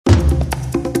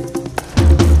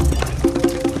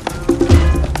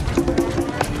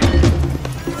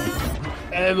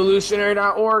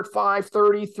Evolutionary.org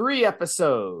 533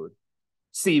 episode.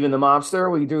 Steven the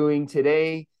Mobster, we're doing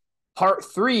today part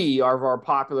 3 of our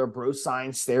popular bro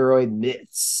science steroid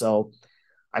myths. So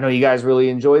I know you guys really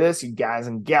enjoy this, you guys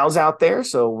and gals out there.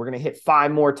 So we're going to hit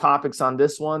 5 more topics on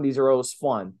this one. These are always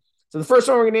fun. So the first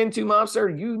one we're going to get into,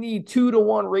 Mobster, you need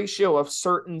 2-to-1 ratio of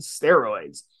certain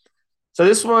steroids. So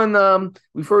this one,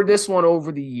 we've heard this one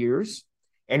over the years.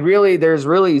 And really, there's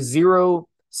really zero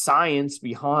science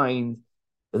behind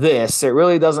this. It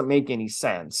really doesn't make any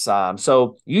sense.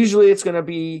 So usually it's going to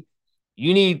be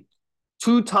you need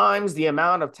 2 times the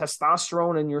amount of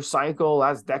testosterone in your cycle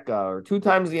as DECA, or 2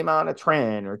 times the amount of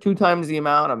tren, or 2 times the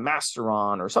amount of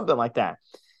masteron, or something like that.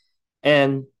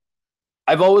 And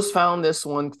I've always found this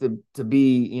one to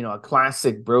be, a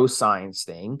classic bro science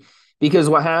thing, because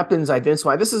what happens,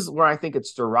 this is where I think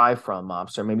it's derived from,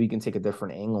 Mobster. Maybe you can take a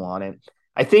different angle on it.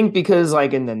 I think because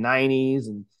like in the 90s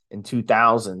and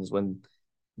 2000s, when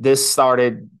this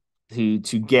started to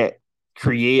get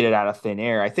created out of thin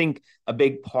air, I think a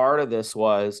big part of this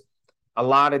was a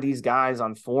lot of these guys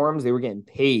on forums, they were getting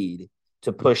paid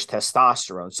to push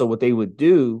testosterone. So what they would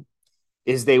do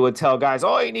is they would tell guys,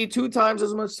 oh, you need 2 times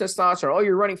as much testosterone. Oh,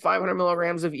 you're running 500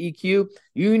 milligrams of EQ.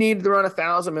 You need to run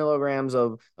 1,000 milligrams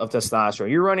of testosterone.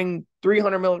 You're running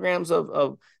 300 milligrams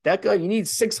of DECA. You need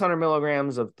 600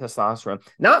 milligrams of testosterone.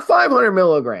 Not 500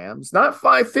 milligrams, not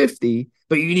 550,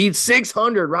 but you need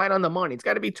 600 right on the money. It's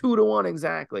got to be 2-to-1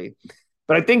 exactly.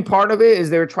 But I think part of it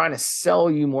is they're trying to sell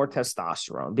you more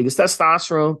testosterone, because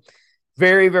testosterone,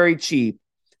 very, very cheap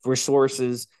for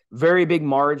sources, very big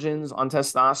margins on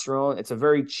testosterone. It's a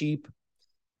very cheap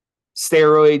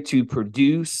steroid to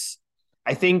produce.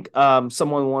 I think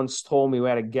someone once told me, we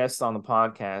had a guest on the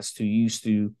podcast who used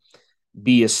to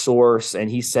be a source, and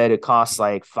he said it costs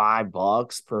like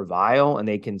 $5 per vial, and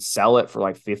they can sell it for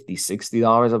like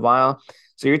 $50-$60 a vial.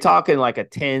 So you're talking like a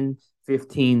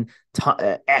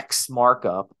 10-15x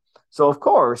markup. So of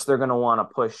course they're going to want to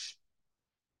push,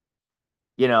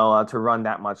 to run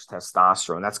that much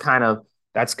testosterone. That's kind of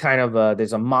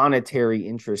there's a monetary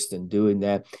interest in doing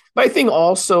that. But I think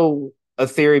also a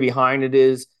theory behind it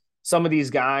is some of these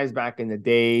guys back in the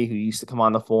day who used to come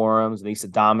on the forums and they used to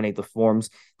dominate the forums,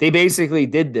 they basically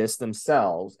did this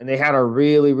themselves, and they had a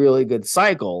really, really good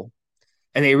cycle,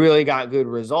 and they really got good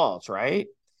results, right?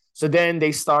 So then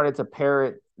they started to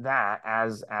parrot that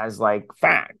as like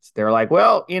fact. They're like,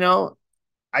 well,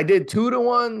 I did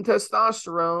 2-to-1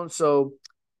 testosterone, so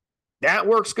that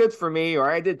works good for me. Or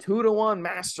I did 2-to-1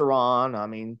 masteron. I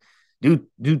mean, do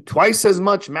twice as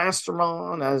much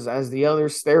masteron as the other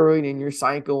steroid in your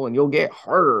cycle, and you'll get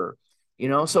harder,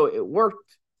 so it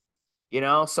worked,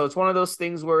 so it's one of those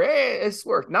things where, hey, it's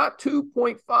worked. Not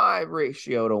 2.5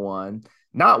 ratio to 1,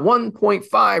 not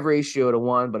 1.5 ratio to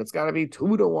 1, but it's got to be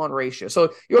 2-to-1 ratio.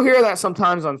 So you'll hear that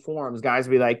sometimes on forums, guys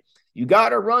be like, you got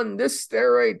to run this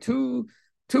steroid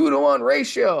 2-to-1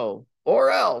 ratio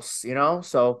or else,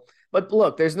 so. But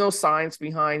look, there's no science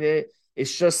behind it.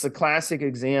 It's just a classic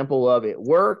example of it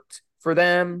worked for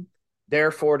them.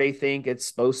 Therefore, they think it's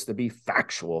supposed to be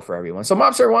factual for everyone. So,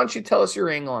 Mobster, why don't you tell us your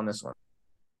angle on this one?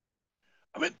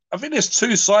 I think there's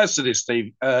 2 sides to this,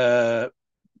 Steve.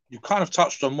 You kind of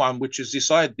touched on one, which is this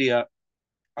idea.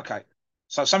 Okay,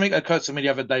 so something occurred to me the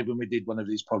other day when we did one of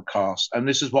these podcasts, and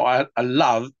this is what I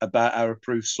love about our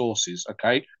approved sources.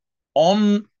 Okay,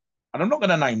 and I'm not going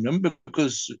to name them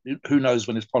because who knows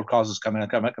when this podcast is coming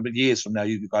out. But years from now,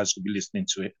 you guys could be listening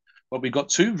to it. But we've got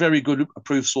 2 very good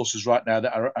approved sources right now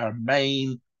that are our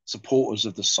main supporters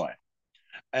of the site.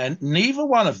 And neither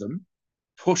one of them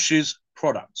pushes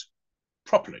product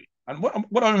properly. And what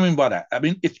do I mean by that? I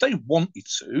mean, if they wanted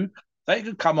to, they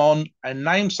could come on and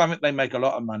name something they make a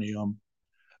lot of money on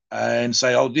and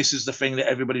say, oh, this is the thing that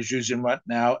everybody's using right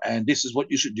now, and this is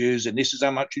what you should use, and this is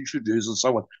how much you should use, and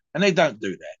so on. And they don't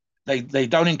do that. They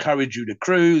don't encourage you to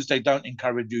cruise. They don't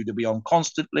encourage you to be on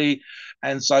constantly.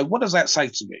 And so what does that say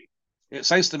to me? It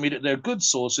says to me that they're good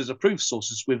sources, approved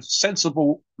sources, with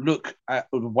sensible look at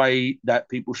the way that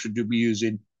people should be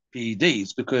using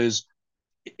PEDs. Because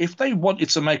if they wanted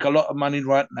to make a lot of money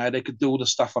right now, they could do all the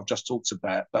stuff I've just talked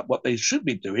about. But what they should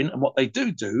be doing, and what they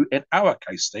do in our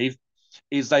case, Steve,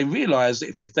 is they realize that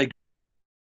if they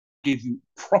give you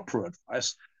proper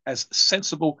advice, as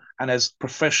sensible and as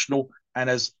professional and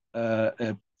as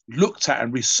looked at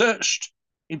and researched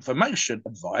information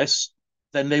advice,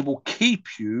 then they will keep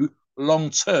you long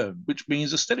term, which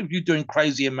means instead of you doing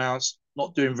crazy amounts,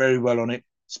 not doing very well on it,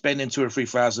 spending $2,000 or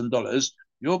 $3,000,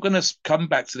 you're going to come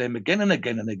back to them again and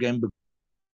again and again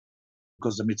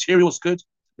because the material's good,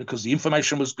 because the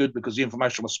information was good, because the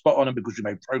information was spot on, and because you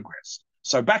made progress.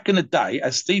 So back in the day,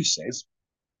 as Steve says,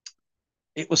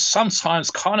 it was sometimes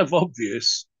kind of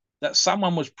obvious that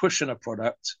someone was pushing a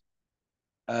product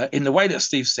in the way that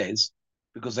Steve says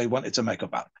because they wanted to make a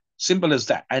buck. Simple as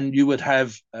that. And you would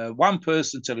have one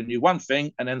person telling you one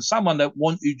thing, and then someone that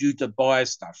wanted you to buy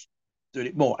stuff, doing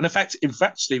it more. And in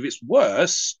fact, Steve, it's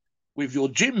worse with your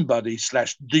gym buddy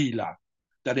slash dealer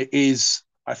than it is,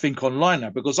 I think, online now.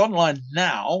 Because online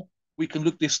now we can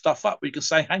look this stuff up. We can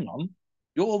say, hang on,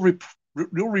 you're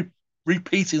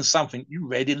repeating something you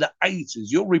read in the 80s.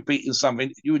 You're repeating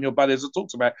something you and your buddies have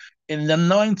talked about in the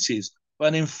 90s.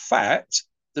 But in fact,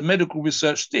 the medical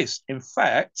research this. In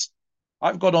fact,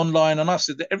 I've got online and I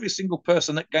said that every single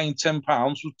person that gained 10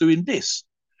 pounds was doing this.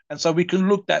 And so we can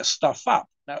look that stuff up.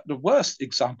 Now, the worst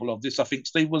example of this, I think,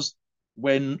 Steve, was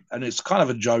when, and it's kind of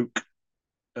a joke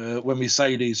when we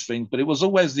say these things, but it was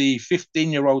always the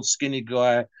 15-year-old skinny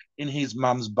guy in his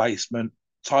mum's basement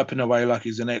typing away like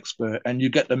he's an expert. And you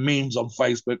get the memes on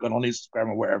Facebook and on Instagram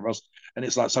or wherever else. And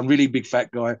it's like some really big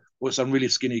fat guy or it's some really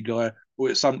skinny guy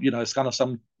or it's some, it's kind of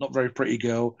some not very pretty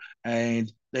girl.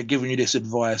 And they're giving you this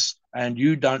advice and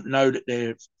you don't know that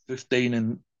they're 15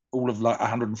 and all of like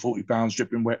 140 pounds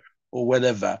dripping wet or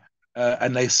whatever.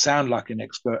 And they sound like an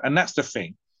expert. And that's the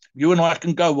thing. You and I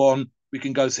can go on. We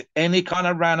can go to any kind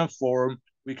of random forum.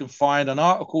 We can find an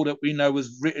article that we know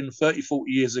was written 30,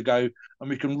 40 years ago, and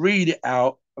we can read it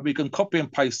out, and we can copy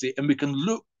and paste it, and we can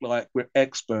look like we're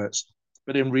experts.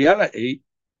 But in reality,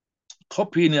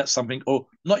 copying out something or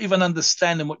not even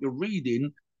understanding what you're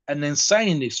reading and then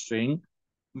saying this thing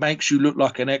makes you look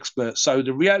like an expert. So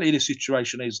the reality of the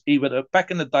situation is either that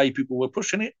back in the day people were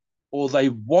pushing it or they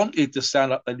wanted to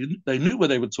sound like they knew what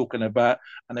they were talking about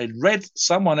and they'd read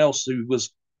someone else who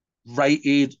was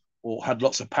rated or had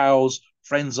lots of pals,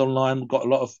 friends online, got a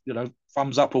lot of,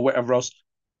 thumbs up or whatever else.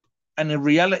 And in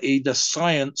reality, the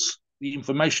science, the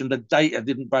information, the data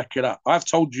didn't back it up. I've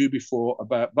told you before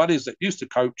about buddies that used to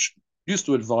coach, used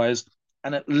to advise,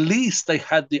 and at least they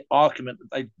had the argument that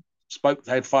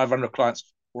they had 500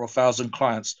 clients or 1,000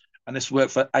 clients, and this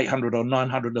worked for 800 or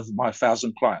 900 of my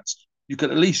 1,000 clients. You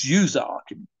could at least use that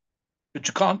argument, but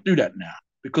you can't do that now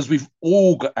because we've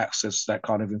all got access to that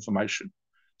kind of information.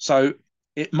 So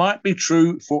it might be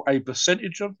true for a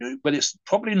percentage of you, but it's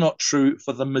probably not true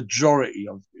for the majority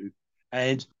of you.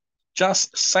 And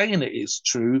just saying it is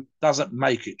true doesn't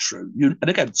make it true. And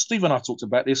again, Steve and I talked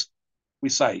about this. We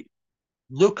say,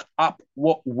 look up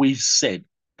what we've said.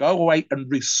 Go away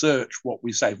and research what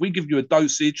we say. If we give you a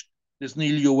dosage, there's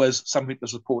nearly always something to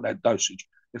support that dosage.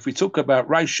 If we talk about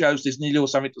ratios, there's nearly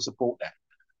always something to support that.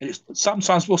 And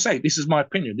sometimes we'll say, this is my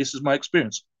opinion, this is my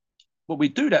experience. But we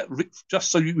do that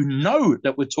just so you know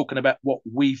that we're talking about what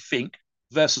we think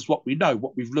versus what we know,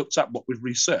 what we've looked up, what we've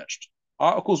researched.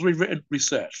 Articles we've written,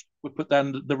 researched. We put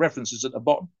down the references at the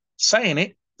bottom. Saying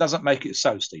it doesn't make it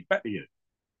so, Steve. Back to you.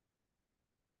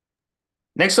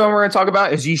 Next one we're going to talk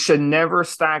about is you should never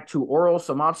stack two orals.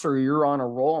 So, Mobster, you're on a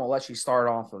roll. I'll let you start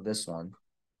off with this one.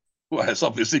 Well, it's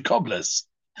obviously cobblers.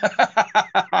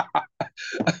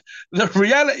 The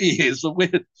reality is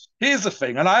that here's the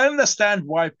thing, and I understand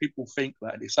why people think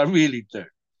like this. I really do.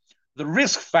 The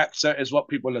risk factor is what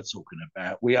people are talking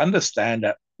about. We understand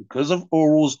that because of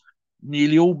orals,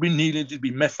 nearly all needed to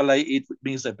be methylated, which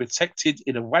means they're protected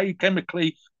in a way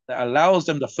chemically that allows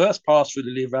them to first pass through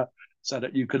the liver so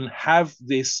that you can have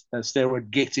this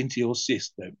steroid get into your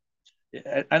system.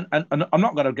 And I'm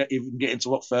not going to even get into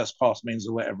what first pass means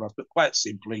or whatever, but quite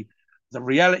simply, the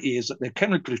reality is that they're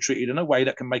chemically treated in a way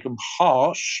that can make them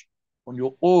harsh on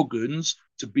your organs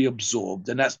to be absorbed.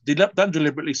 And that's done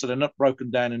deliberately so they're not broken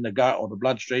down in the gut or the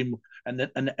bloodstream. And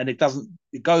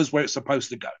it goes where it's supposed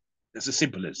to go. It's as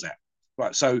simple as that.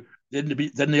 Right. So then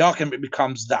the argument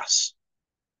becomes thus.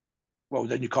 Well,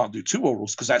 then you can't do two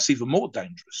orals because that's even more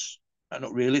dangerous.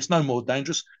 Not really. It's no more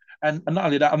dangerous. And not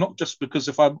only that, I'm not just because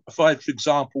if I, for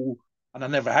example, and I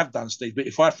never have done, Steve, but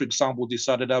if I, for example,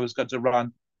 decided I was going to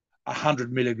run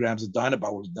 100 milligrams of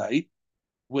Dynabol a day,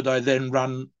 would I then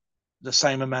run the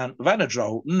same amount of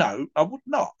Anadrol? No, I would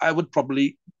not. I would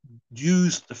probably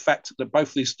use the fact that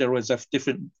both these steroids have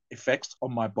different effects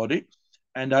on my body,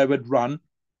 and I would run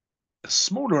a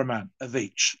smaller amount of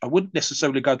each. I wouldn't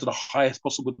necessarily go to the highest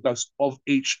possible dose of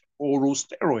each oral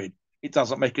steroid. It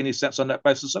doesn't make any sense on that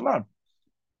basis alone.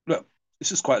 Look,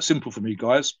 this is quite simple for me,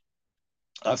 guys.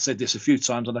 I've said this a few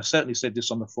times, and I certainly said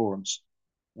this on the forums.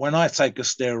 When I take a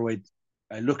steroid,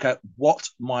 I look at what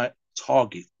my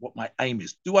target, what my aim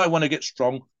is. Do I want to get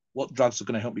strong? What drugs are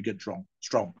going to help me get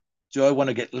strong? Do I want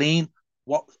to get lean?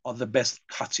 What are the best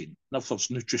cutting? And of course,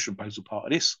 nutrition plays a part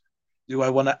of this. Do I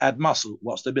want to add muscle?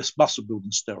 What's the best muscle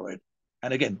building steroid?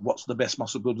 And again, what's the best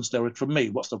muscle building steroid for me?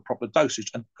 What's the proper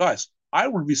dosage? And guys, I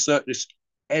will research this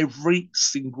every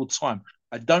single time.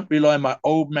 I don't rely on my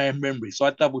old man memory, so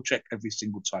I double check every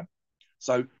single time.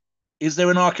 So, is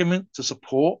there an argument to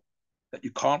support that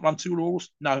you can't run two orals?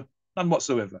 No, none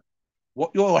whatsoever.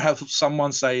 What you'll have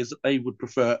someone say is that they would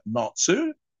prefer not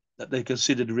to, that they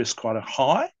consider the risk quite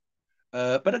high.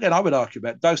 But again, I would argue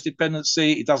about dose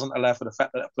dependency. It doesn't allow for the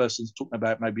fact that a person's talking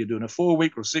about maybe you're doing a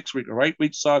 4-week or a 6-week or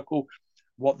 8-week cycle.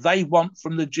 What they want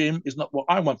from the gym is not what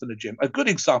I want from the gym. A good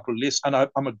example of this, and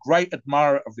I'm a great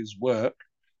admirer of his work,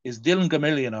 is Dylan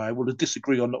Gamilli and I will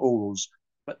disagree on the orals.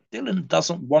 But Dylan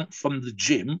doesn't want from the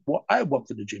gym what I want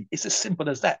from the gym. It's as simple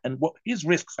as that. And what his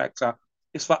risk factor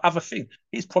is for other things.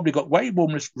 He's probably got way more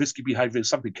risky behavior in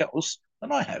something else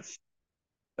than I have.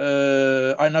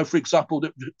 I know, for example,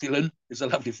 that Dylan is a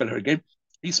lovely fella again.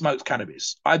 He smokes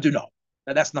cannabis. I do not.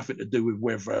 Now, that's nothing to do with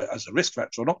whether as a risk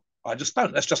factor or not. I just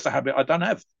don't. That's just a habit I don't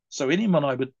have. So anyone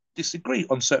I would disagree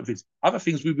on certain things. Other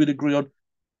things we would agree on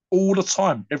all the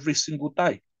time, every single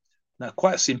day. Now,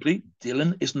 quite simply,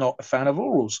 Dylan is not a fan of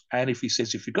orals. And if he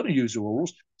says if you're going to use your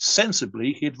orals,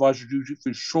 sensibly, he advises you to use it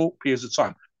for short periods of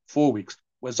time, 4 weeks.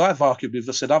 Whereas I've argued with,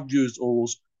 I said I've used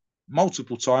orals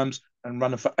multiple times and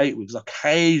running for 8 weeks,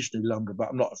 occasionally longer, but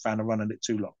I'm not a fan of running it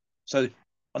too long. So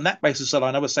on that basis, I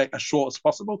never say as short as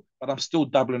possible, but I'm still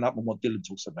doubling up on what Dylan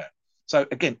talks about. So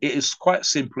again, it is quite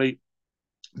simply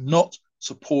not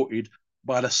supported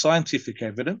by the scientific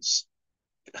evidence.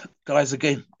 Guys,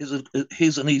 again,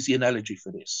 here's an easy analogy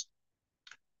for this.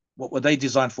 What were they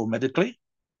designed for medically?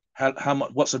 How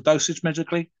much? What's the dosage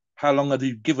medically? How long are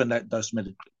you given that dose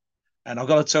medically? And I've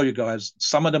got to tell you guys,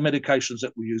 some of the medications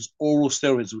that we use, oral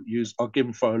steroids we use, are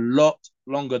given for a lot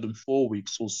longer than 4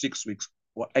 weeks or 6 weeks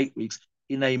or 8 weeks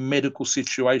in a medical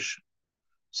situation.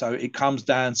 So it comes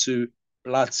down to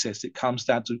blood tests. It comes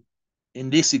down to, in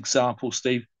this example,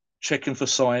 Steve, checking for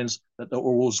signs that the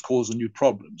orals causing you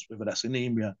problems, whether that's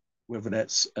anemia, whether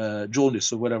that's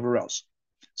jaundice or whatever else.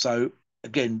 So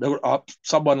again,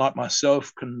 someone like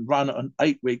myself can run an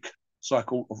 8-week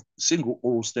cycle of single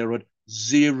oral steroid,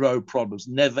 0 problems,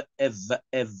 never, ever,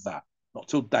 ever, not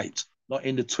till date, not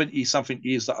in the 20-something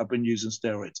years that I've been using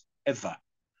steroids, ever.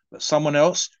 But someone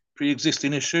else,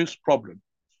 pre-existing issues, problem.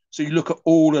 So you look at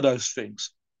all of those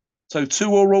things. So 2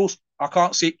 orals, I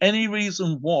can't see any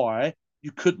reason why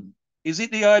you couldn't. Is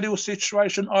it the ideal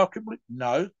situation? Arguably,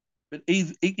 no. But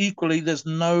equally, there's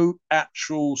no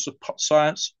actual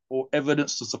science or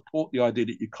evidence to support the idea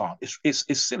that you can't. It's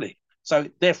silly. So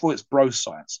therefore, it's bro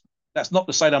science. That's not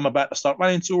to say that I'm about to start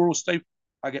running 2 orals, Steve.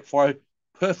 I get 5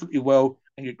 perfectly well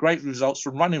and get great results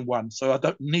from running 1. So I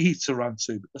don't need to run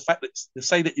 2. But the fact that to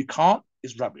say that you can't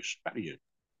is rubbish. Back to you.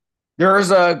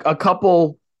 There's a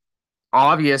couple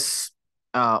obvious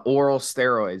oral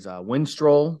steroids.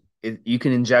 Winstrol, you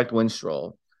can inject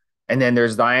Winstrol. And then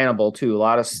there's Dianabol too. A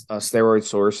lot of steroid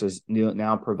sources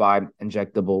now provide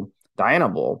injectable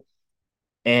Dianabol.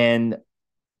 And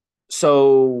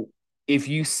so if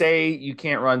you say you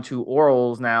can't run 2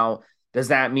 orals now, does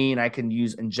that mean I can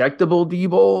use injectable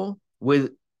D-Bol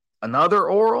with another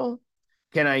oral?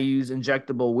 Can I use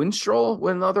injectable Winstrol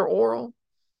with another oral?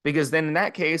 Because then in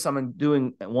that case, I'm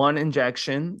doing 1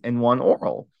 injection and 1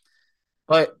 oral.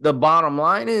 But the bottom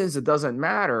line is it doesn't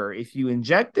matter if you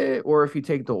inject it or if you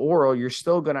take the oral, you're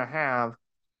still going to have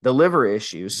the liver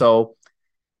issue. So,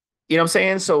 you know what I'm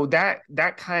saying? So that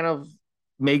kind of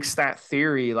makes that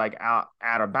theory like out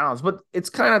of bounds. But it's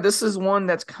kind of, this is one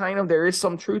that's kind of, there is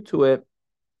some truth to it.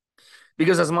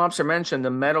 Because as Mobster mentioned,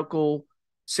 the medical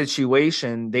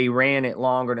situation, they ran it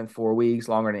longer than 4 weeks,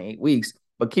 longer than 8 weeks.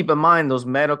 But keep in mind, those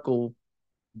medical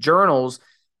journals,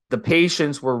 the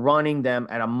patients were running them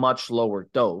at a much lower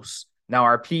dose. Now,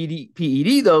 our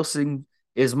PED dosing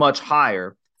is much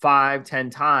higher,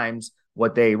 5-10 times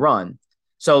what they run.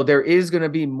 So there is going to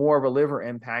be more of a liver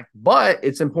impact, but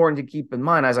it's important to keep in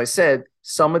mind, as I said,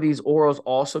 some of these orals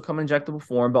also come in injectable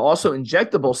form, but also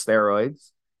injectable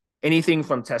steroids, anything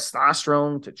from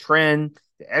testosterone to tren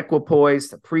to equipoise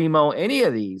to primo, any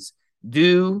of these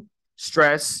do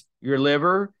stress your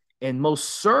liver and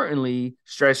most certainly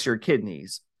stress your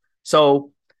kidneys.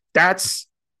 So that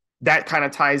kind of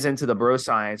ties into the bro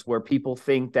science where people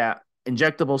think that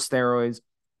injectable steroids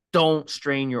don't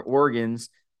strain your organs,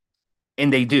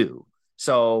 and they do.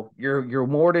 So you're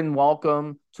more than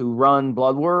welcome to run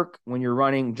blood work when you're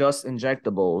running just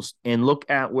injectables and look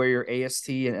at where your AST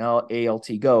and ALT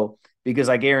go, because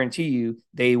I guarantee you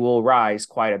they will rise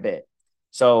quite a bit.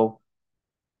 So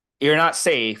you're not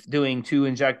safe doing 2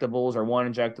 injectables or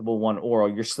 1 injectable, 1 oral.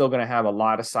 You're still going to have a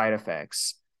lot of side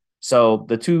effects. So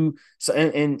the 2,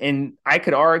 and I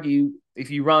could argue if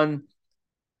you run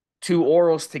 2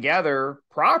 orals together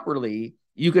properly,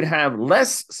 you could have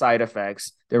less side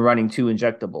effects than running 2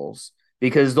 injectables,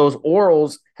 because those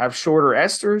orals have shorter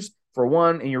esters for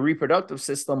one, and your reproductive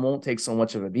system won't take so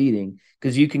much of a beating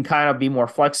because you can kind of be more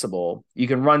flexible. You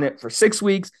can run it for 6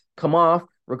 weeks, come off,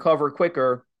 recover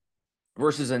quicker,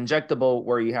 versus injectable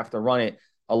where you have to run it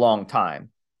a long time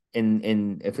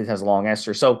in if it has a long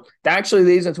ester. So that actually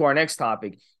leads into our next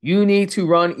topic. You need to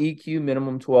run EQ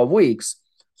minimum 12 weeks.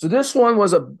 So this one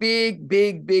was a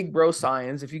big bro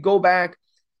science. If you go back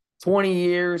 20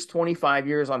 years, 25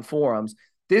 years on forums,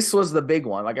 this was the big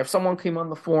one. Like if someone came on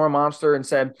the forum monster and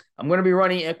said, I'm going to be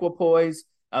running equipoise,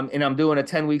 and I'm doing a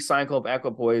 10-week cycle of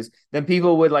equipoise, then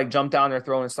people would like jump down their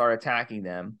throat and start attacking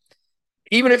them.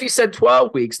 Even if you said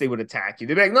 12 weeks, they would attack you.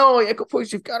 They'd be like, no,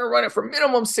 equipoise, you've got to run it for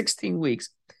minimum 16 weeks.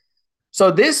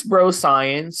 So this bro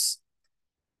science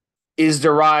is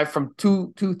derived from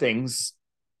two things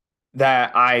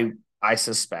that I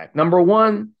suspect. Number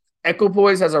one,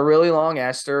 equipoise has a really long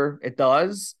ester. It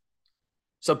does.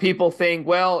 So people think,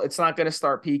 well, it's not going to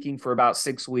start peaking for about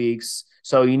 6 weeks.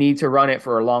 So you need to run it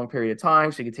for a long period of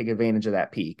time so you can take advantage of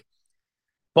that peak.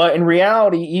 But in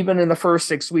reality, even in the first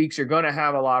 6 weeks, you're going to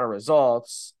have a lot of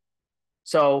results.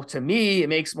 So to me, it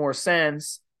makes more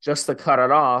sense just to cut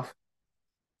it off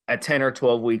at 10 or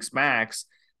 12 weeks max,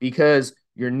 because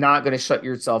you're not going to shut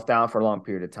yourself down for a long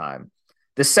period of time.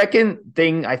 The second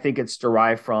thing I think it's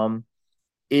derived from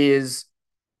is,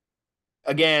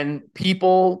 again,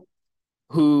 people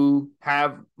who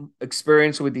have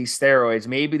experience with these steroids.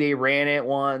 Maybe they ran it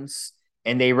once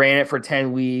and they ran it for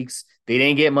 10 weeks. They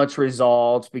didn't get much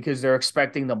results because they're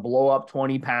expecting to blow up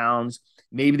 20 pounds.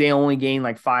 Maybe they only gain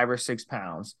like 5 or 6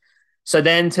 pounds. So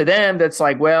then to them, that's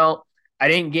like, well, I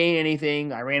didn't gain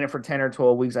anything. I ran it for 10 or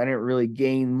 12 weeks. I didn't really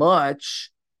gain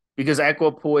much because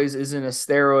equipoise isn't a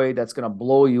steroid that's going to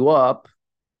blow you up.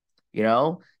 You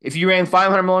know, if you ran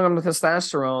 500 milligrams of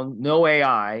testosterone, no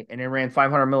AI, and then ran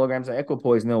 500 milligrams of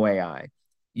equipoise, no AI,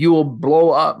 you will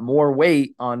blow up more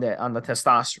weight on the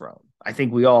testosterone. I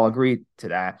think we all agree to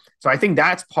that. So I think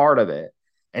that's part of it.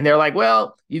 And they're like,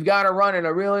 well, you've got to run it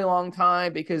a really long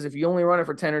time, because if you only run it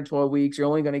for 10 or 12 weeks, you're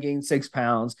only going to gain 6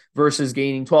 pounds versus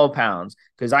gaining 12 pounds.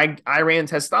 Because I ran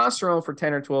testosterone for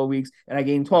 10 or 12 weeks and I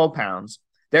gained 12 pounds.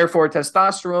 Therefore,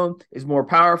 testosterone is more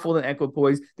powerful than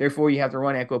equipoise. Therefore, you have to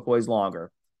run equipoise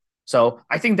longer. So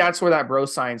I think that's where that bro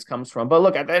science comes from. But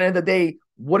look, at the end of the day,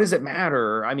 what does it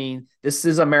matter? I mean, this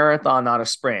is a marathon, not a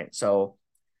sprint. So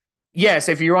yes,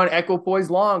 if you run equipoise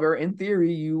longer, in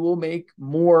theory, you will make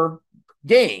more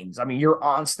gains. I mean, you're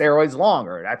on steroids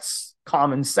longer. That's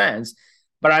common sense.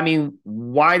 But I mean,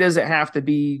 why does it have to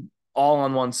be all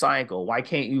on one cycle? Why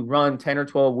can't you run 10 or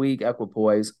 12 week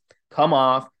equipoise, come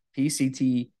off,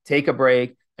 PCT, take a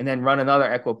break, and then run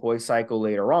another equipoise cycle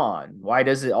later on? Why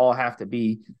does it all have to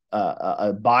be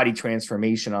a body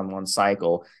transformation on one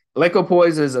cycle?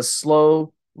 Equipoise is a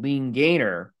slow, lean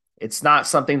gainer. It's not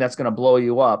something that's going to blow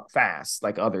you up fast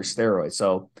like other steroids.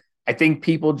 So I think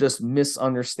people just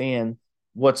misunderstand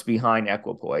what's behind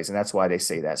equipoise, and that's why they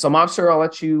say that. So, Mobster, I'll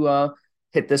let you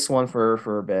hit this one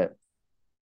for a bit.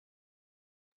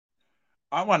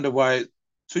 I wonder why.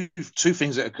 Two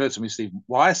things that occurred to me, Steve.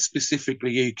 Why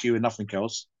specifically EQ and nothing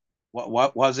else?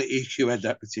 Why is it EQ had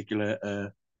that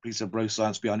particular piece of bro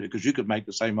science behind it? Because you could make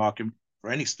the same argument for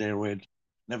any steroid,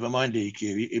 never mind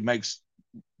EQ. It makes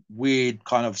weird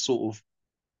kind of sort of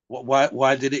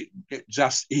why did it get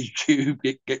just EQ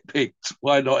get picked?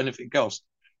 Why not anything else?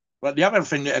 But the other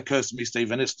thing that occurs to me,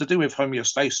 Steve, and it's to do with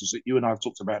homeostasis that you and I have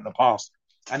talked about in the past.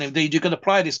 And indeed, you can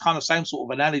apply this kind of same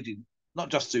sort of analogy, not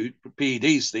just to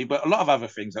PEDs, Steve, but a lot of other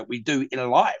things that we do in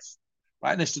life,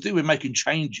 right? And it's to do with making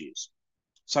changes.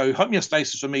 So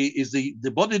homeostasis for me is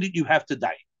the body that you have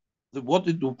today, the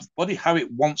body how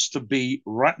it wants to be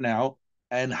right now,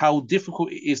 and how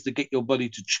difficult it is to get your body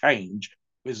to change,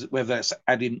 whether it's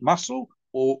adding muscle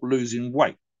or losing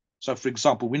weight. So, for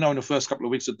example, we know in the first couple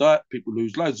of weeks of diet, people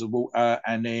lose loads of water,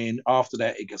 and then after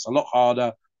that, it gets a lot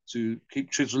harder to keep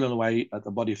chiseling away at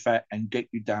the body fat and get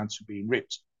you down to being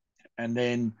ripped. And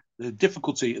then the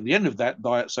difficulty at the end of that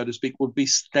diet, so to speak, would be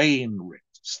staying ripped,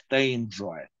 staying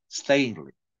dry, staying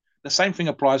lean. The same thing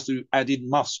applies to adding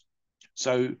muscle.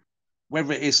 So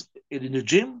whether it is in the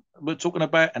gym, we're talking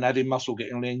about, and adding muscle,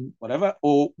 getting lean, whatever,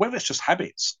 or whether it's just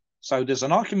habits. So there's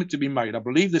an argument to be made. I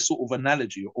believe this sort of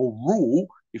analogy or rule,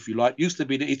 if you like, used to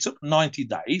be that it took 90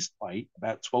 days, i.e.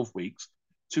 about 12 weeks,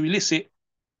 to elicit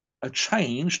a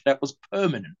change that was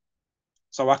permanent.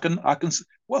 So I can,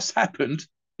 what's happened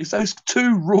is those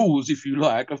two rules, if you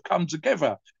like, have come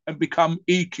together and become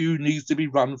EQ needs to be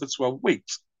run for 12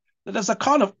 weeks. But there's a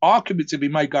kind of argument to be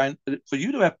made going, for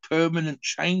you to have permanent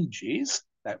changes,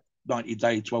 that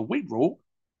 90-day, 12-week rule,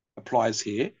 applies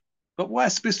here. But why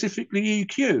specifically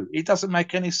EQ? It doesn't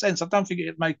make any sense. I don't think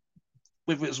it'd make,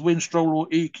 whether it's Winstrol or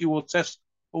EQ or test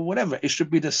or whatever, it should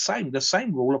be the same. The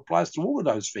same rule applies to all of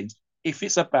those things. If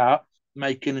it's about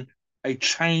making a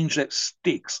change that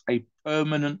sticks, a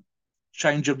permanent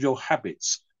change of your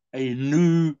habits, a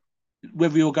new,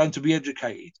 whether you're going to be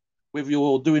educated, whether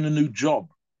you're doing a new job,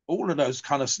 all of those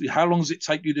kind of, how long does it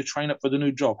take you to train up for the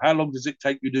new job? How long does it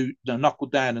take you to knuckle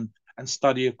down and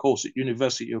study a course at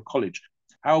university or college?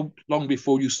 How long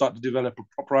before you start to develop a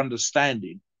proper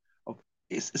understanding of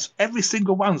it's every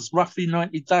single one's roughly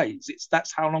 90 days.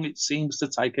 That's how long it seems to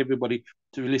take everybody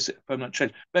to elicit a permanent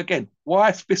change. But again,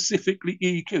 why specifically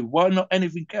EQ? Why not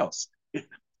anything else?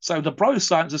 So the bro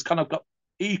science has kind of got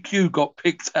EQ got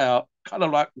picked out kind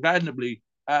of like randomly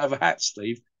out of a hat,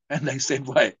 Steve, and they said,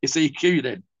 "Wait, it's EQ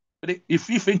then." But if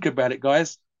you think about it,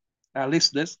 guys, our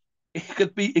listeners, it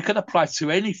could apply to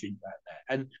anything like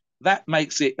that, and that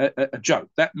makes it a joke.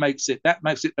 That makes it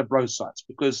the bro science,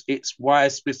 because it's why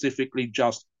specifically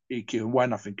just EQ and why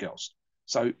nothing else.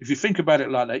 So if you think about it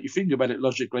like that, you think about it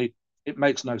logically, it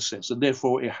makes no sense, and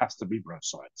therefore it has to be bro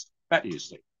science. Back to you,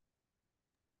 Steve.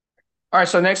 All right,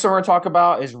 so next one we're going to talk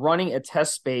about is running a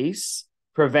test space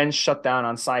prevents shutdown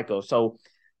on cycle. So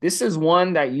this is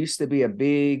one that used to be a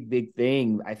big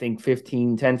thing, I think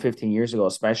 10, 15 years ago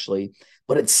especially,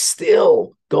 but it's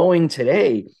still going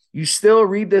today. You still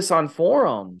read this on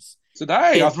forums.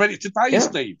 Today, I've read it today,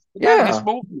 Steve. Today,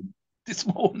 this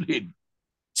morning.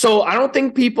 So I don't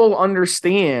think people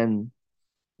understand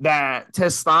that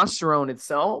testosterone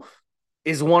itself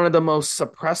is one of the most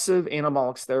suppressive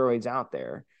anabolic steroids out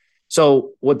there.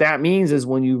 So what that means is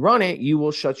when you run it, you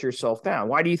will shut yourself down.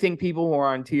 Why do you think people who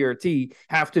are on TRT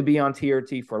have to be on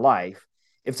TRT for life?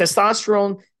 If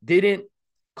testosterone didn't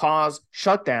cause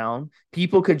shutdown,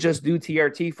 people could just do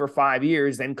TRT for 5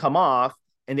 years, then come off,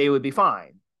 and they would be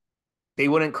fine. They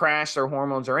wouldn't crash their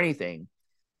hormones or anything.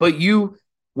 But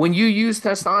when you use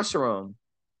testosterone,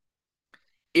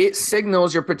 it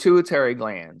signals your pituitary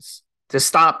glands to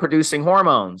stop producing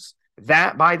hormones.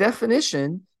 That, by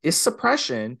definition, is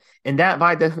suppression, and that,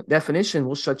 by definition,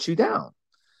 will shut you down.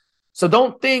 So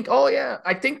don't think, oh, yeah,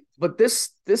 I think, but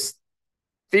this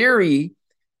theory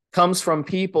comes from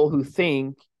people who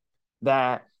think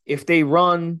that if they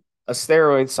run a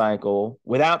steroid cycle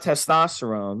without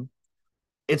testosterone,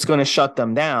 it's going to shut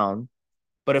them down.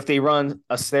 But if they run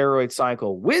a steroid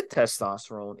cycle with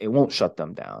testosterone, it won't shut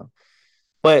them down.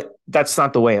 But that's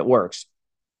not the way it works.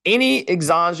 Any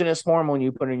exogenous hormone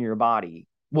you put in your body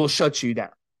will shut you down.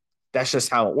 That's just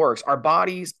how it works. Our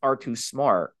bodies are too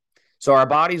smart. So our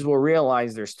bodies will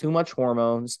realize there's too much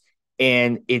hormones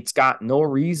and it's got no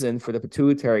reason for the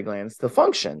pituitary glands to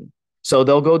function. So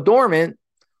they'll go dormant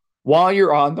while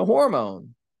you're on the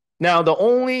hormone. Now, the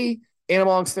only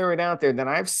anabolic steroid out there that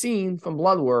I've seen from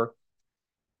blood work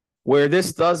where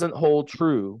this doesn't hold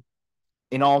true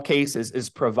in all cases is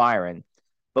Proviron.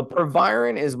 But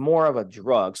Proviron is more of a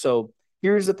drug. So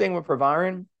here's the thing with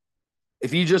Proviron.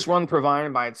 If you just run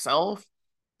Proviron by itself,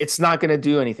 it's not going to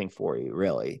do anything for you,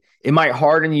 really. It might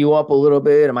harden you up a little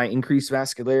bit. It might increase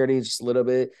vascularity just a little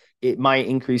bit. It might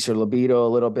increase your libido a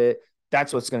little bit.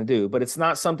 That's what it's going to do. But it's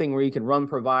not something where you can run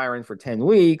Proviron for 10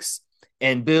 weeks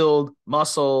and build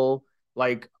muscle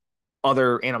like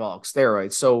other anabolic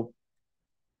steroids. So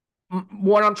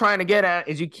what I'm trying to get at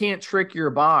is you can't trick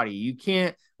your body. You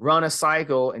can't run a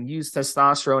cycle and use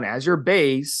testosterone as your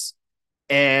base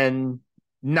and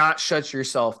not shut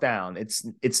yourself down.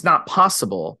 It's not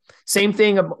possible. Same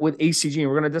thing with ACG.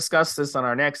 We're going to discuss this on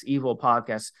our next Evo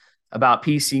podcast about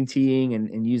PCTing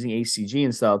and using ACG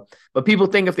and stuff. But people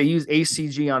think if they use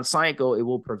ACG on cycle, it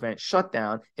will prevent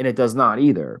shutdown, and it does not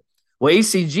either. What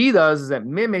ACG does is it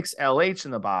mimics LH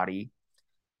in the body,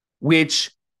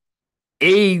 which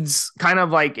aids kind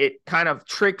of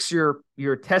tricks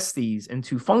your testes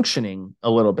into functioning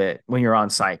a little bit when you're on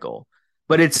cycle,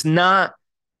 but it's not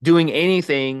doing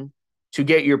anything to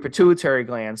get your pituitary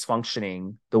glands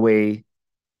functioning the way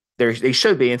they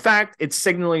should be. In fact, it's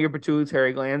signaling your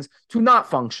pituitary glands to not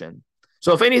function.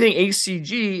 So if anything,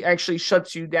 ACG actually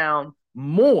shuts you down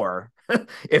more,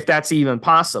 if that's even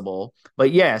possible.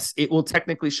 But yes, it will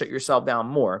technically shut yourself down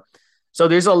more. So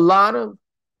there's a lot of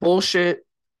bullshit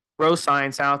bro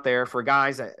science out there for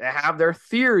guys that have their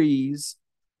theories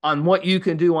on what you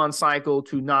can do on cycle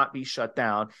to not be shut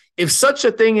down. If such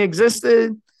a thing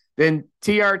existed, then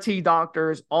TRT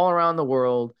doctors all around the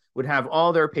world would have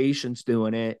all their patients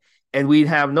doing it, and we'd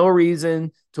have no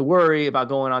reason to worry about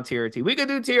going on TRT. We could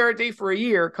do TRT for a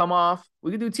year, come off.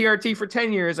 We could do TRT for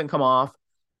 10 years and come off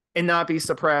and not be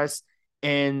suppressed.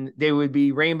 and there would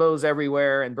be rainbows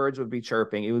everywhere and birds would be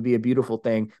chirping. It would be a beautiful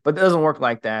thing, but it doesn't work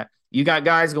like that. You got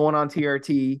guys going on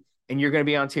TRT, and you're going to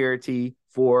be on TRT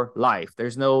for life.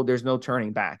 There's no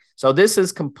turning back. So this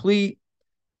is complete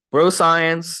bro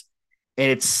science, and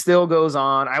it still goes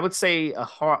on. I would say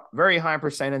very high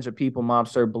percentage of people,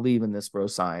 Mobster, believe in this bro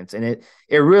science, and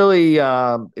it really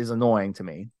is annoying to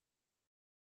me.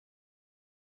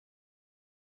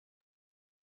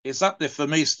 It's up there for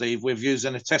me, Steve, with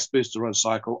using a test booster on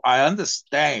cycle. I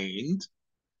understand,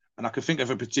 and I can think of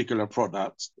a particular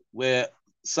product where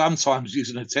sometimes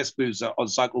using a test booster on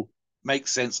cycle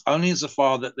makes sense only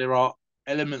insofar that there are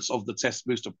elements of the test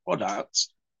booster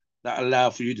products that allow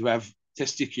for you to have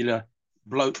testicular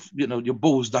bloat, your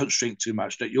balls don't shrink too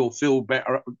much, that you'll feel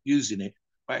better using it.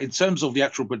 But in terms of the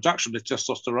actual production of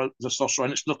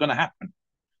testosterone, it's not going to happen.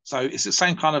 So it's the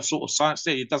same kind of sort of science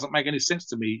there. It doesn't make any sense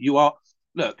to me.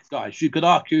 Look, guys, you could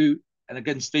argue, and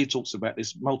again, Steve talks about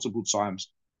this multiple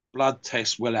times, blood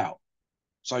tests will out.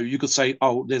 So you could say,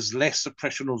 oh, there's less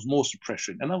suppression or more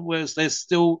suppression. In other words, there's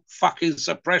still fucking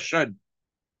suppression.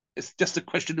 It's just a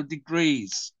question of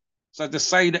degrees. So to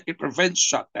say that it prevents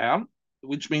shutdown,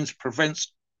 which means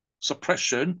prevents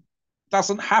suppression,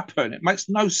 doesn't happen. It makes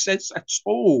no sense at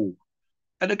all.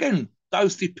 And again,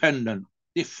 dose dependent,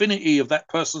 the affinity of that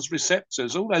person's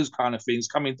receptors, all those kind of things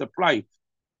come into play.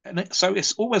 So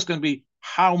it's always going to be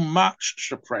how much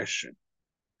suppression.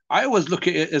 I always look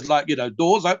at it as like,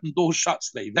 doors open, doors shut,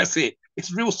 Steve. That's it.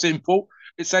 It's real simple.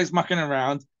 It saves mucking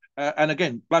around. And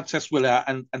again, blood tests will out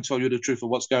and tell you the truth of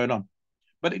what's going on.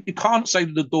 But you can't say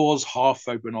the door's half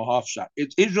open or half shut.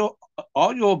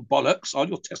 Are your bollocks, are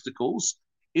your testicles,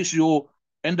 is your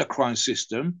endocrine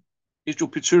system, is your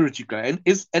pituitary gland,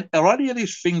 are any of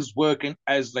these things working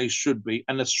as they should be?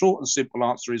 And the short and simple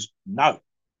answer is no.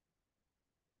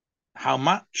 How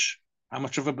much? How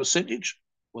much of a percentage?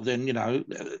 Well, then,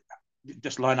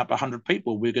 just line up 100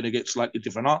 people, we're going to get slightly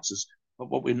different answers. But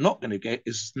what we're not going to get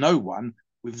is no one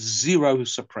with zero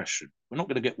suppression. We're not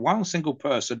going to get one single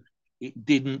person it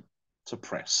didn't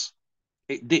suppress.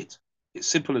 It did. It's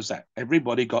simple as that.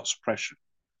 Everybody got suppression.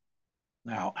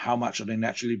 Now, how much are they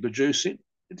naturally producing?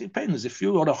 It depends. If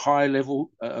you're on a high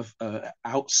level of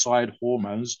outside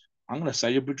hormones, I'm going to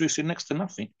say you're producing next to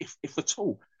nothing, if at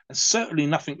all. And certainly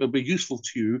nothing will be useful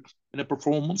to you in a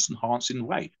performance enhancing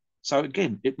way. So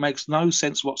again, it makes no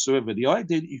sense whatsoever. The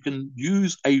idea that you can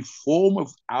use a form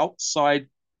of outside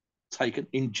taken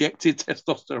injected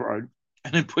testosterone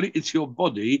and then put it into your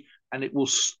body and it will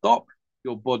stop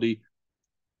your body.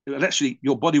 Actually,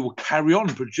 your body will carry on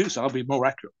producing, I'll be more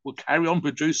accurate, will carry on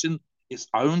producing its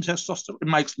own testosterone. It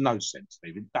makes no sense,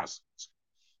 David. It doesn't.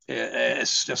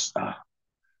 It's just,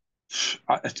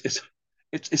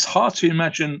 it's hard to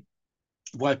imagine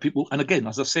why people, and again,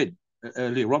 as I said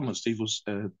earlier on when Steve was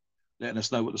letting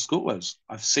us know what the score was,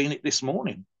 I've seen it this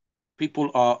morning.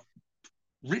 People are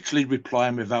literally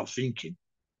replying without thinking.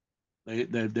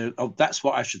 They're oh, that's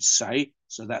what I should say,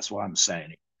 so that's why I'm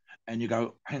saying it. And you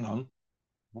go, hang on,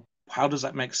 how does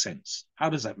that make sense? How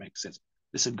does that make sense?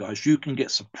 Listen, guys, you can get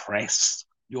suppressed.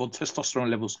 Your testosterone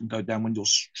levels can go down when you're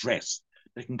stressed.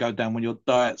 They can go down when your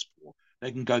diet's poor.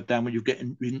 They can go down when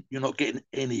you're not getting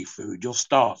any food. You're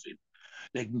starving.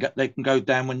 They can go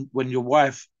down when your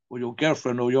wife or your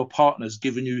girlfriend or your partner's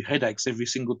giving you headaches every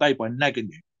single day by nagging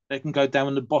you. They can go down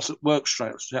when the boss at work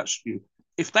shouts you.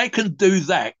 If they can do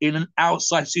that in an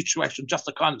outside situation, just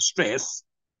a kind of stress,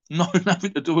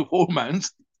 nothing to do with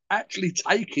hormones, actually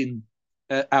taking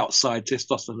outside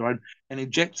testosterone and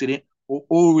injecting it or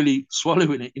orally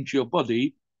swallowing it into your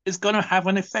body is going to have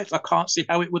an effect. I can't see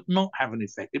how it would not have an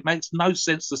effect. It makes no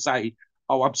sense to say,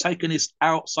 oh, I'm taking this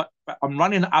outside, I'm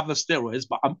running other steroids,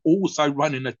 but I'm also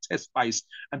running a test base.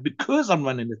 And because I'm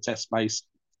running a test base,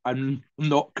 I'm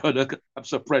not going to have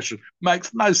suppression.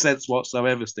 Makes no sense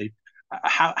whatsoever, Steve.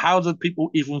 How do people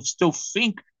even still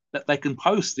think that they can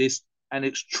post this and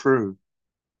it's true?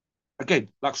 Again,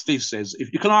 like Steve says,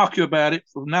 if you can argue about it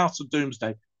from now to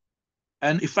doomsday,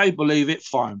 and if they believe it,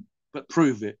 fine, but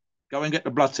prove it. Go and get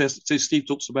the blood test. See, Steve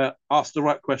talks about, ask the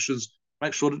right questions,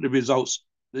 make sure that the results,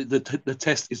 the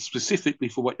test is specifically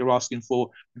for what you're asking for,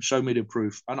 and show me the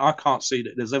proof. And I can't see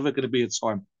that there's ever going to be a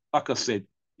time, like I said,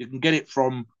 you can get it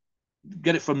from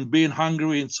being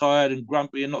hungry and tired and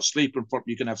grumpy and not sleeping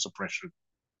properly. You can have suppression.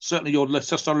 Certainly, your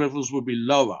testosterone levels will be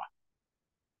lower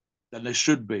than they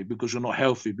should be because you're not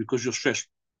healthy, because you're stressed,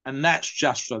 and that's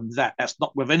just from that. That's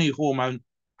not with any hormone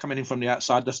coming in from the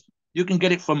outside. You can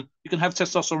get it from, you can have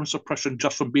testosterone suppression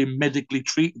just from being medically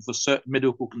treated for certain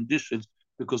medical conditions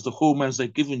because the hormones they're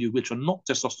giving you, which are not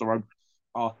testosterone,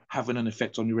 are having an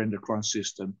effect on your endocrine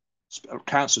system.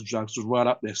 cancer drugs was right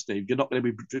up there, Steve. You're not going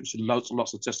to be producing loads and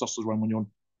lots of testosterone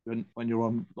when you're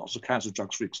on lots of cancer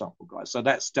drugs, for example, guys. So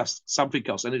that's just something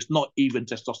else, and it's not even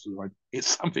testosterone;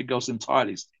 it's something else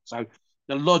entirely. So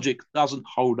the logic doesn't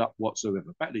hold up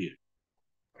whatsoever. Back to you.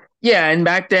 Yeah, and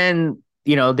back then,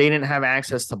 they didn't have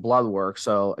access to blood work.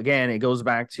 So again, it goes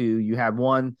back to you had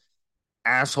one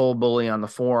asshole bully on the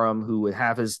forum who would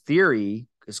have his theory,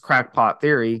 his crackpot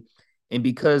theory, and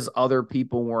because other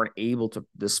people weren't able to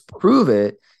disprove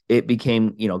it, it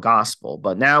became, gospel.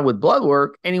 But now with blood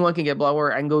work, anyone can get blood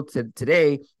work. I can go to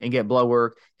today and get blood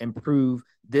work and prove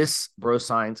this bro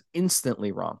science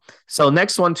instantly wrong. So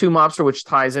next one, too, Mobster, which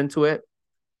ties into it.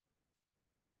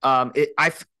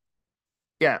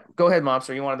 Yeah, go ahead,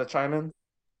 Mobster. You wanted to chime in?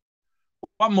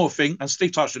 One more thing, and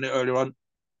Steve touched on it earlier on.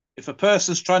 If a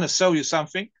person's trying to sell you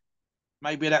something,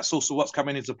 maybe that's also what's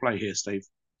coming into play here, Steve.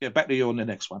 Yeah, back to you on the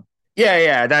next one.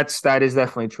 Yeah, that is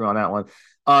definitely true on that one.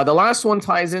 The last one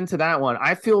ties into that one.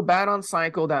 I feel bad on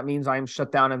cycle. That means I'm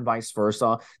shut down and vice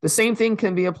versa. The same thing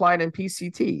can be applied in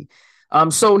PCT.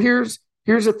 So here's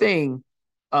the thing.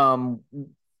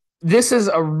 This is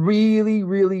a really,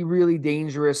 really, really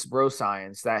dangerous bro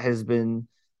science that has been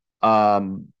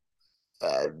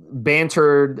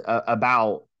bantered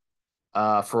about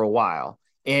for a while.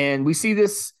 And we see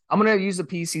this. I'm going to use the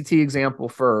PCT example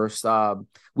first.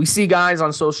 We see guys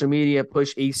on social media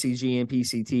push ACG and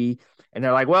PCT, and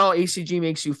they're like, well, ACG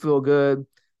makes you feel good.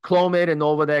 Clomid and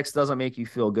Nolvadex doesn't make you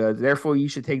feel good. Therefore, you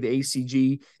should take the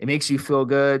ACG. It makes you feel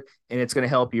good, and it's going to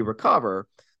help you recover.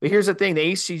 But here's the thing.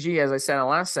 The ACG, as I said in the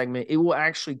last segment, it will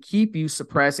actually keep you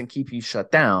suppressed and keep you shut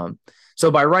down.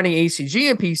 So by running ACG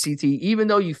and PCT, even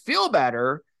though you feel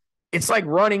better, it's like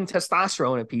running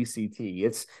testosterone and PCT.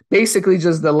 It's basically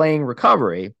just delaying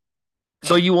recovery.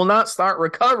 So you will not start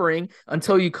recovering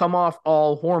until you come off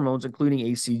all hormones, including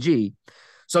ACG.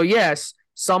 So yes,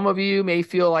 some of you may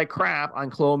feel like crap on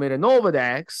Clomid and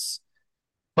Nolvadex,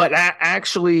 but that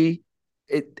actually,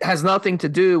 it has nothing to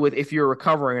do with if you're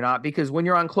recovering or not, because when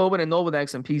you're on Clomid and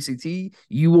Nolvadex and PCT,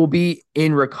 you will be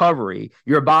in recovery.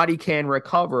 Your body can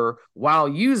recover while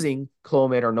using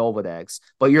Clomid or Nolvadex,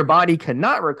 but your body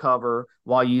cannot recover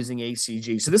while using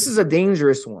ACG. So this is a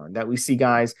dangerous one that we see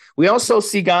guys. We also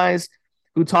see guys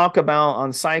who talk about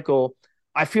on cycle,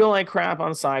 I feel like crap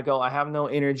on cycle. I have no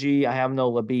energy. I have no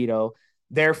libido.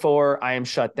 Therefore, I am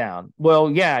shut down.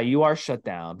 Well, yeah, you are shut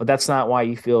down, but that's not why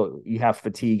you feel you have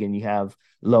fatigue and you have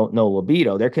no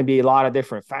libido. There can be a lot of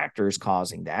different factors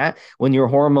causing that. When your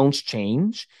hormones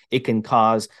change, it can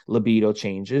cause libido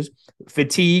changes.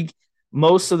 Fatigue,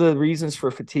 most of the reasons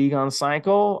for fatigue on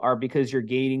cycle are because you're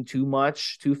gaining too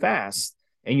much too fast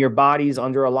and your body's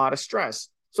under a lot of stress.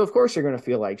 So, of course, you're going to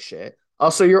feel like shit.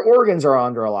 Also, your organs are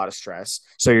under a lot of stress,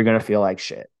 so you're going to feel like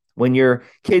shit. When your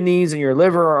kidneys and your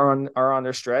liver are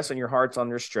under stress and your heart's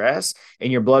under stress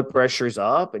and your blood pressure's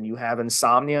up and you have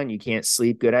insomnia and you can't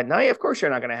sleep good at night, of course, you're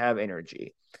not going to have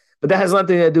energy. But that has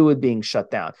nothing to do with being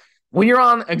shut down. When you're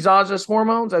on exogenous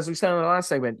hormones, as we said in the last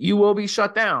segment, you will be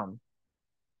shut down.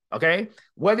 Okay?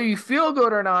 Whether you feel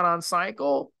good or not on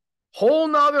cycle, whole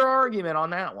nother argument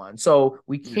on that one. So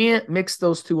we can't mix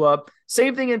those two up.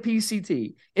 Same thing in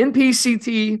PCT. In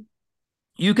PCT,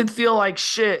 you can feel like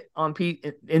shit in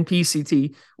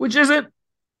PCT, which isn't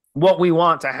what we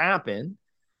want to happen.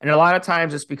 And a lot of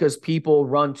times it's because people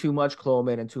run too much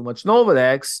Clomid and too much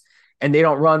Nolvadex, and they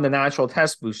don't run the natural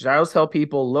test boosters. I always tell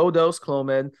people low dose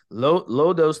Clomid,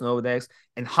 low dose Nolvadex,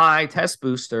 and high test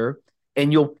booster,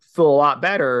 and you'll feel a lot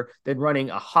better than running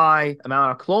a high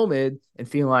amount of Clomid and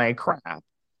feeling like crap.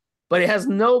 But it has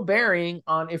no bearing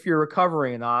on if you're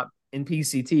recovering or not in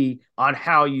PCT on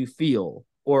how you feel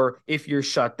or if you're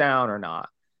shut down or not.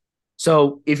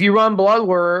 So if you run blood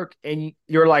work and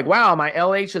you're like, wow, my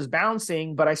LH is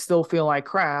bouncing, but I still feel like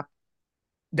crap,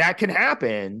 that can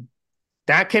happen.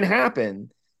 That can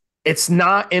happen. It's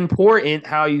not important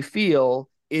how you feel.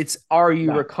 It's, are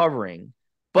you recovering?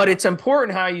 But it's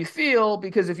important how you feel,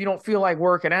 because if you don't feel like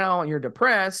working out and you're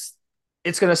depressed,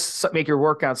 it's going to make your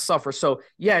workouts suffer. So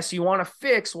yes, you want to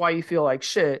fix why you feel like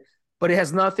shit, but it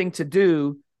has nothing to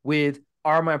do with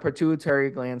are my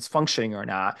pituitary glands functioning or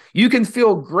not. You can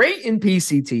feel great in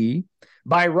PCT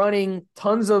by running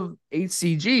tons of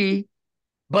HCG,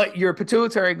 but your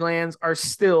pituitary glands are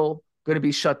still going to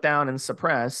be shut down and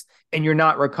suppressed, and you're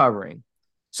not recovering.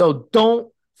 So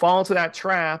don't fall into that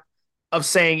trap of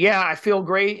saying, yeah, I feel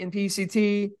great in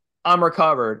PCT, I'm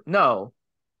recovered. No,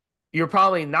 you're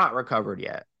probably not recovered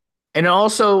yet. And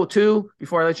also, too,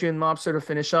 before I let you in, Mobster, to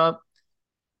finish up,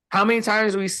 how many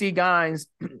times do we see guys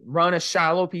run a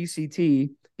shallow PCT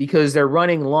because they're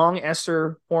running long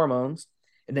ester hormones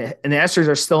and the esters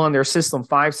are still in their system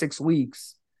 5-6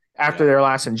 weeks after their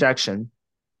last injection,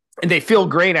 and they feel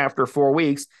great after 4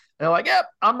 weeks. And they're like, yep,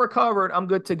 I'm recovered. I'm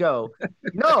good to go.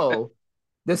 No,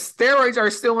 the steroids are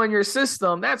still in your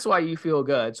system. That's why you feel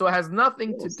good. So it has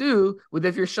nothing to do with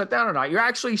if you're shut down or not. You're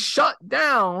actually shut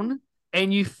down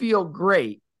and you feel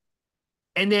great.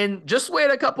 And then just wait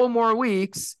a couple more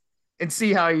weeks and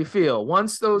see how you feel.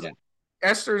 Once those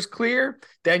esters clear,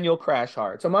 then you'll crash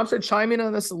hard. So Mom said chime in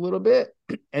on this a little bit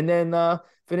and then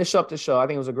finish up the show. I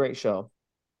think it was a great show.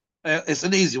 It's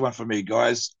an easy one for me,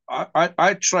 guys.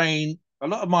 I train, a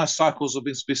lot of my cycles have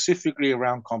been specifically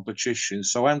around competition.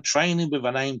 So I'm training with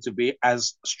an aim to be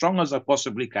as strong as I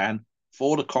possibly can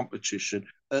for the competition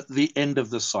at the end of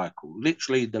the cycle.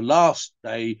 Literally, the last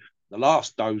day, the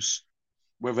last dose,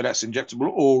 whether that's injectable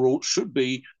or oral, should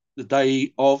be the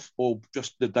day of or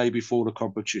just the day before the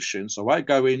competition. So I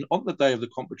go in on the day of the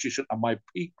competition at my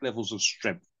peak levels of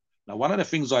strength. Now, one of the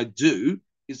things I do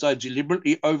is I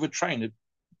deliberately overtrain it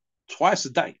twice a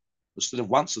day instead of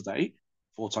once a day,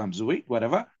 4 times a week,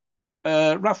 whatever.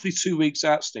 Roughly 2 weeks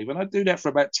out, Steve. And I do that for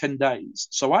about 10 days.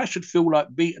 So I should feel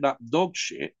like beaten up dog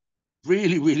shit,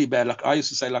 really, really bad. Like I used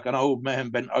to say, like an old man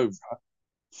bent over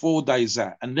 4 days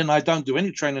out. And then I don't do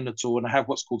any training at all. And I have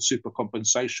what's called super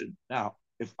compensation. Now,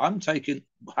 if I'm taking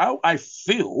how I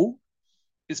feel,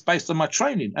 it's based on my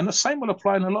training. And the same will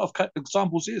apply in a lot of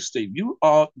examples here, Steve. You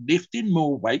are lifting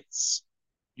more weights.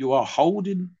 You are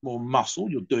holding more muscle.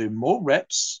 You're doing more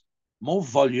reps, more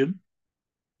volume.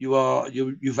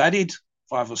 You've added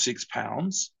 5 or 6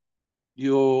 pounds.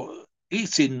 You're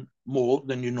eating more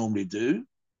than you normally do.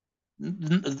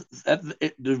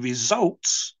 The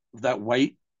results of that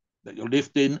weight that you're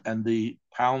lifting and the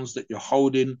pounds that you're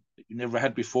holding that you never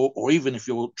had before, or even if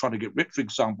you're trying to get ripped, for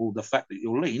example, the fact that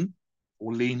you're lean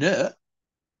or leaner,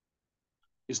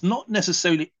 is not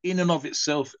necessarily in and of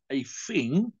itself a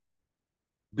thing.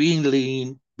 Being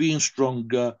lean, being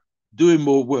stronger, doing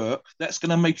more work, that's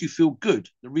going to make you feel good.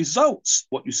 The results,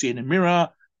 what you see in the mirror,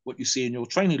 what you see in your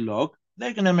training log,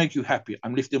 they're going to make you happier.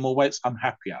 I'm lifting more weights, I'm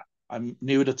happier. I'm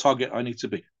nearer the target I need to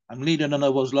be. I'm leaner than I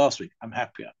was last week, I'm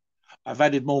happier. I've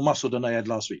added more muscle than I had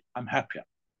last week, I'm happier.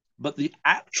 But the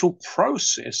actual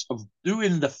process of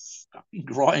doing the fucking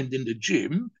grind in the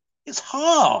gym is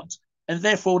hard. And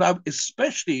therefore,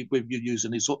 especially when you're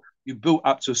using this, you built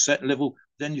up to a certain level,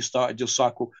 then you started your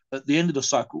cycle. At the end of the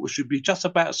cycle, it should be just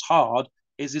about as hard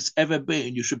as it's ever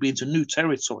been. You should be into new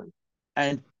territory.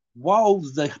 And while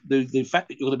the fact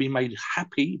that you're going to be made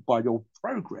happy by your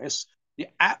progress, the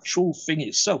actual thing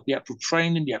itself, the actual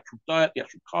training, the actual diet, the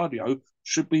actual cardio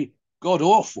should be god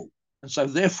awful. And so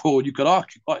therefore, you could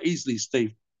argue quite easily,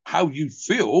 Steve, how you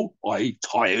feel, i.e.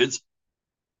 tired,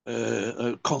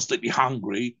 constantly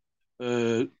hungry,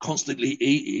 constantly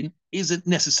eating, isn't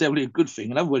necessarily a good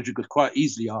thing. In other words, you could quite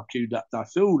easily argue that I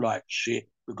feel like shit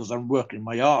because I'm working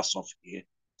my ass off here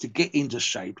to get into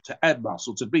shape, to add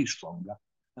muscle, to be stronger.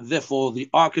 And therefore, the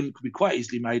argument could be quite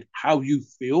easily made how you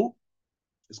feel.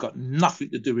 It's got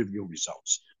nothing to do with your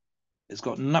results. It's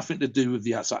got nothing to do with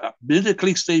the outside.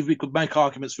 Medically, Steve, we could make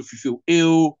arguments for if you feel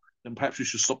ill, then perhaps you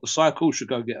should stop the cycle, you should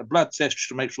go get a blood test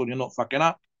to make sure you're not fucking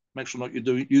up, make sure not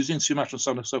you're using too much and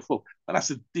so on and so forth. But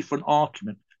that's a different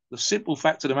argument. The simple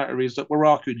fact of the matter is that we're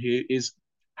arguing here is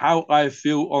how I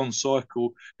feel on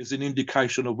cycle is an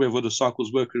indication of whether the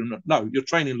cycle's working or not. No, your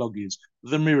training log is,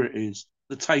 the mirror is,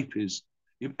 the tape is.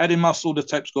 You've added muscle, the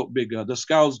tape's got bigger, the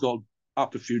scale's got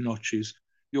up a few notches,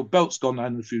 your belt's gone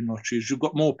down a few notches, you've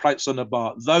got more plates on the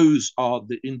bar. Those are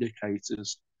the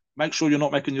indicators. Make sure you're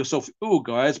not making yourself ill,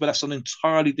 guys, but that's an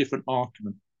entirely different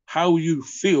argument. How you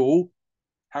feel,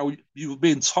 how you've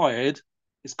been tired,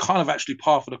 is kind of actually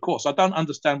part of the course. I don't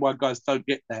understand why guys don't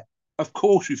get that. Of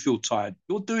course you feel tired.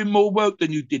 You're doing more work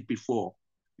than you did before.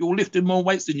 You're lifting more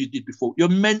weights than you did before. You're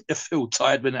meant to feel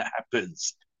tired when it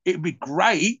happens. It'd be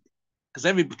great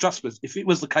because trust me, if it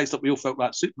was the case that we all felt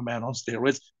like Superman on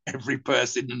steroids, every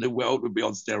person in the world would be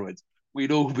on steroids.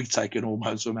 We'd all be taking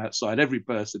hormones from outside, every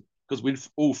person, because we'd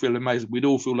all feel amazing. We'd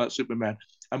all feel like Superman,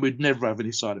 and we'd never have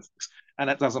any side effects. And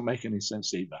that doesn't make any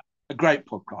sense either. A great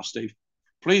podcast, Steve.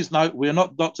 Please note, we are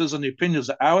not doctors and the opinions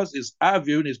are ours. It's our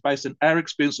view and is based on our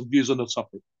experience and views on the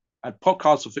topic. And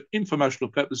podcasts are for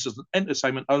informational purposes and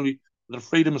entertainment only. The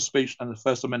freedom of speech and the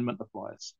First Amendment applies.